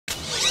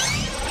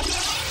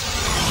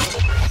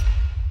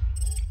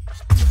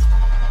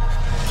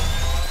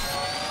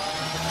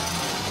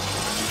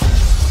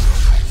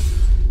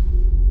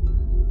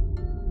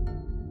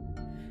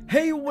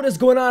What is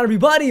going on,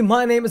 everybody?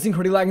 My name is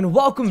COD and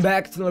welcome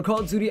back to another Call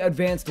of Duty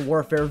Advanced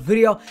Warfare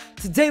video.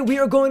 Today we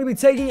are going to be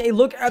taking a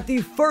look at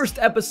the first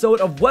episode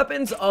of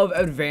Weapons of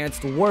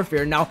Advanced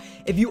Warfare. Now,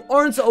 if you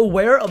aren't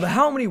aware of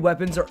how many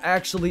weapons are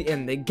actually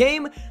in the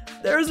game,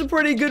 there's a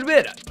pretty good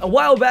bit. A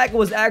while back it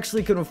was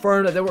actually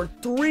confirmed that there were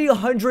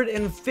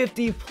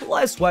 350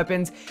 plus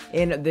weapons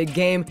in the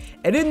game,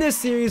 and in this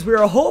series we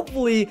are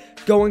hopefully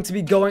going to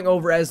be going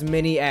over as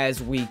many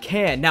as we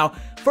can. Now,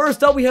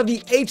 first up, we have the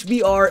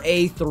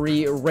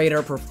HBRa3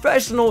 Raider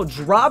Professional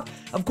drop.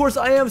 Of course,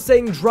 I am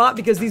saying drop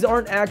because these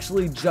aren't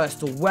actually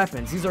just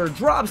weapons. These are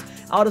drops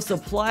out of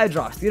supply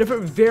drops, the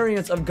different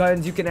variants of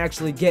guns you can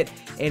actually get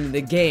in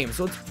the game.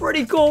 So it's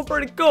pretty cool,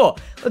 pretty cool.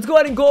 Let's go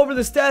ahead and go over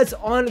the stats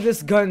on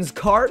this gun's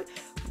card.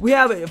 We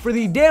have, for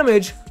the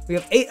damage, we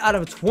have 8 out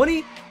of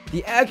 20.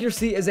 The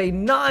accuracy is a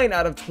 9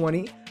 out of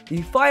 20.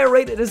 The fire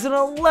rate is an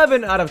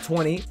 11 out of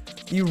 20.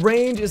 The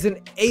range is an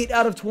 8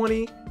 out of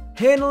 20.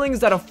 Handling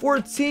is at a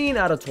 14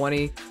 out of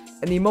 20,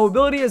 and the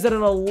mobility is at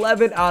an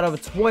 11 out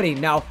of 20.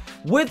 Now,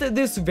 with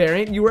this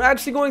variant, you are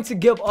actually going to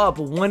give up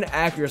 1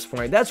 accuracy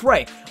point. That's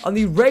right. On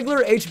the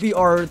regular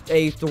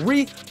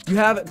HBRa3, you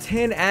have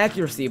 10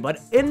 accuracy, but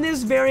in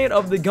this variant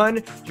of the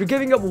gun, you're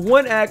giving up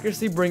 1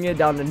 accuracy, bringing it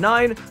down to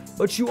 9,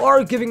 but you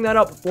are giving that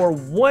up for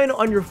 1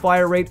 on your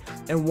fire rate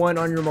and 1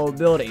 on your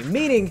mobility,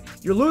 meaning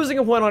you're losing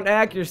a point on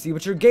accuracy,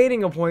 but you're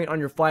gaining a point on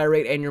your fire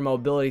rate and your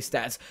mobility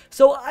stats.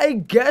 So I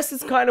guess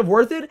it's kind of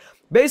worth it.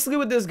 Basically,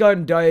 what this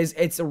gun does,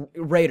 it's a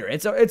raider.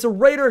 It's a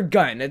raider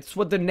gun. It's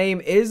what the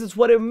name is. It's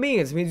what it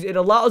means. It means it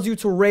allows you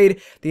to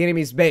raid the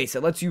enemy's base.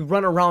 It lets you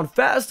run around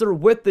faster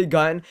with the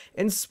gun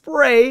and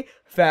spray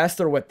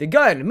faster with the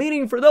gun.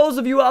 Meaning, for those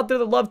of you out there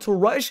that love to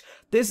rush,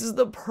 this is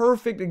the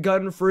perfect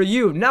gun for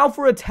you. Now,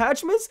 for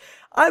attachments,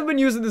 I've been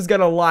using this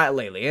gun a lot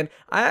lately, and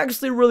I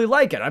actually really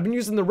like it. I've been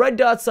using the red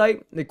dot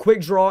sight, the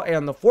quick draw,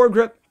 and the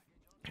foregrip.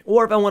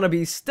 Or if I want to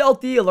be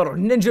stealthy, a little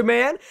ninja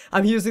man,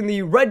 I'm using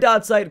the red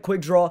dot sight,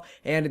 quick draw,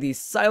 and the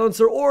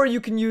silencer. Or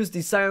you can use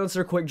the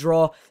silencer, quick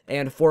draw,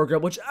 and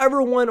foregrip,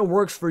 whichever one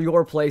works for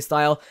your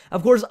playstyle.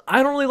 Of course,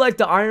 I don't really like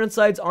the iron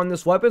sights on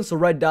this weapon, so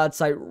red dot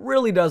sight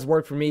really does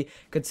work for me,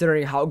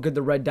 considering how good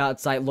the red dot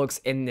sight looks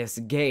in this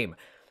game.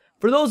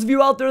 For those of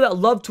you out there that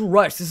love to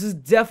rush, this is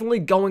definitely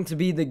going to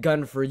be the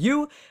gun for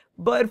you.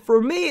 But for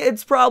me,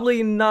 it's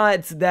probably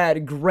not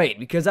that great,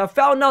 because I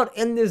found out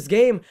in this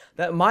game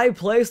that my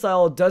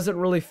playstyle doesn't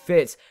really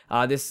fit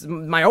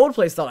my old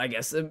playstyle, I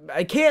guess.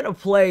 I can't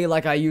play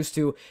like I used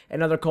to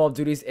in other Call of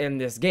Duties in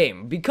this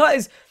game,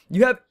 because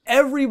you have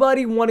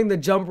everybody wanting to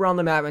jump around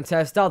the map and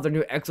test out their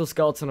new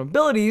exoskeleton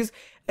abilities,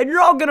 and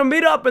you're all gonna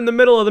meet up in the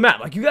middle of the map.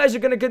 Like, you guys are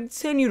gonna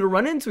continue to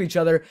run into each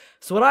other.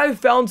 So what I've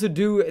found to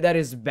do that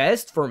is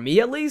best, for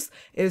me at least,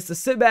 is to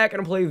sit back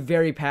and play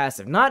very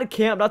passive. Not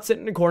camp, not sit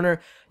in the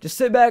corner, just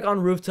sit back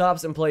on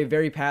rooftops and play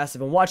very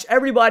passive and watch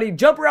everybody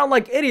jump around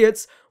like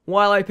idiots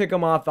while I pick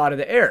them off out of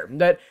the air.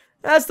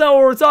 That's not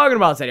what we're talking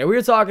about today.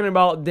 We're talking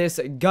about this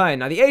gun.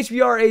 Now, the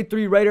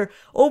HBRa3 Raider,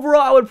 overall,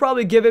 I would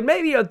probably give it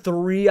maybe a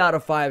 3 out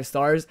of 5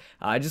 stars,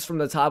 just from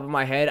the top of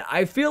my head.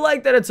 I feel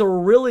like that it's a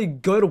really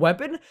good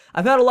weapon.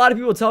 I've had a lot of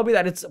people tell me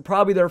that it's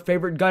probably their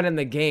favorite gun in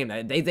the game.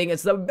 They think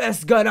it's the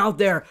best gun out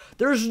there.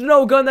 There's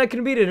no gun that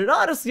can beat it. And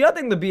honestly, I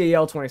think the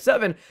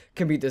BAL-27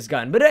 can beat this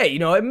gun. But hey, you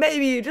know,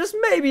 just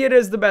maybe it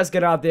is the best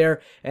gun out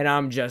there, and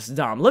I'm just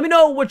dumb. Let me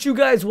know what you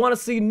guys want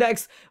to see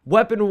next,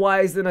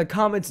 weapon-wise, in the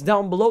comments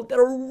down below.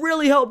 That'll really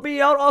help me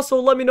out.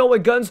 Also, let me know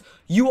what guns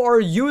you are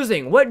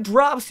using, what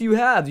drops you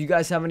have. Do you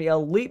guys have any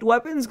elite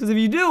weapons? Because if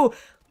you do,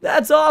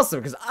 that's awesome,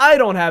 because I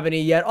don't have any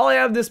yet. All I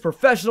have this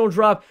professional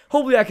drop.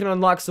 Hopefully I can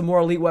unlock some more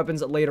elite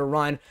weapons later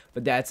on,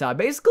 but that's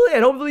basically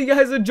it. Hopefully you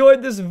guys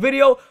enjoyed this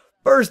video.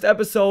 First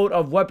episode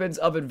of Weapons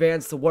of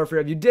Advanced Warfare.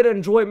 If you did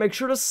enjoy it, make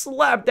sure to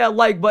slap that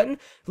like button.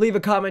 Leave a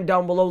comment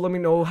down below. Let me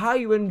know how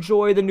you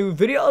enjoy the new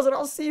videos, and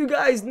I'll see you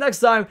guys next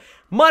time.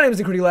 My name is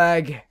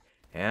COD,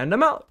 and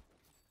I'm out.